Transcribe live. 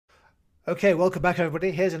Okay, welcome back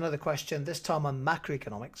everybody. Here's another question, this time on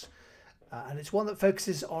macroeconomics, and it's one that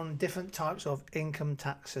focuses on different types of income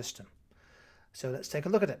tax system. So let's take a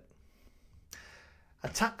look at it. A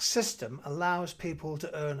tax system allows people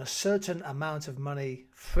to earn a certain amount of money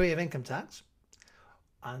free of income tax,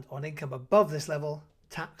 and on income above this level,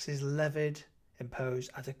 tax is levied,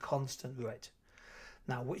 imposed at a constant rate.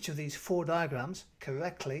 Now, which of these four diagrams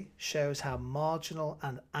correctly shows how marginal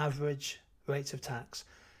and average rates of tax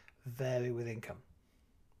vary with income?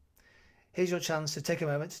 Here's your chance to take a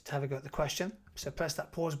moment to have a go at the question. So press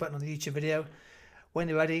that pause button on the YouTube video. When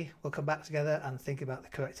you're ready, we'll come back together and think about the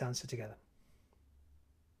correct answer together.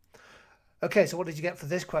 Okay, so what did you get for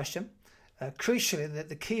this question? Crucially,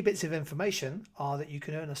 the key bits of information are that you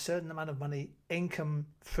can earn a certain amount of money income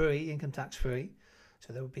tax free.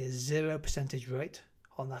 So there would be a 0% rate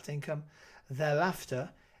on that income.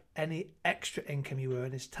 Thereafter, any extra income you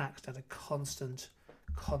earn is taxed at a constant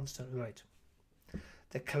rate.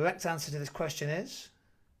 The correct answer to this question is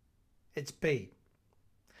it's B.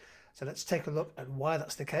 So let's take a look at why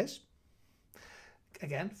that's the case.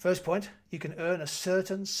 Again, first point, you can earn a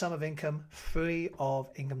certain sum of income free of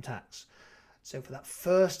income tax. So for that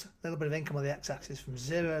first little bit of income on the x-axis from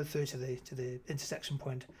 0 through to the intersection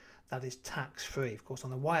point, that is tax free. Of course,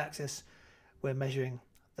 on the y-axis, we're measuring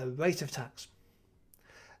the rate of tax.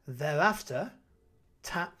 Thereafter,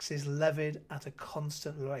 tax is levied at a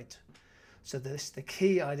constant rate. So the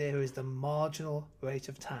key idea here is the marginal rate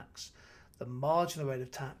of tax. The marginal rate of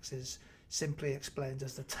tax is simply explained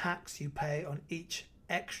as the tax you pay on each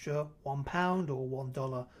extra £1 or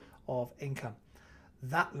 $1 of income.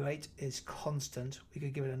 That rate is constant. We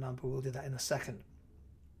could give it a number, we'll do that in a second.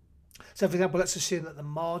 So for example, let's assume that the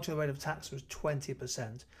marginal rate of tax was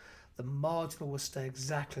 20%. The marginal will stay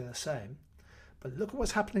exactly the same. But look at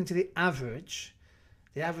what's happening to the average.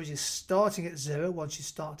 The average is starting at 0 once you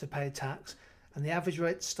start to pay tax, and the average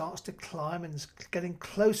rate starts to climb and is getting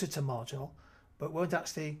closer to marginal, but won't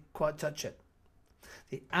actually quite touch it.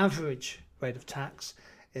 The average rate of tax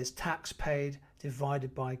is tax paid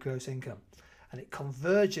divided by gross income, and it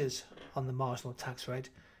converges on the marginal tax rate,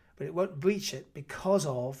 but it won't reach it because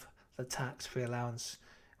of the tax-free allowance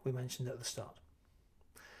we mentioned at the start.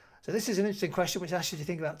 So this is an interesting question which asks you to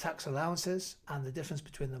think about tax allowances and the difference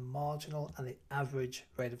between the marginal and the average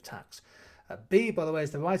rate of tax. B, by the way,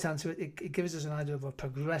 is the right answer. It gives us an idea of a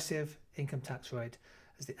progressive income tax rate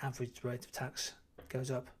as the average rate of tax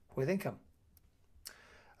goes up with income.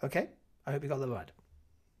 Okay, I hope you got that right.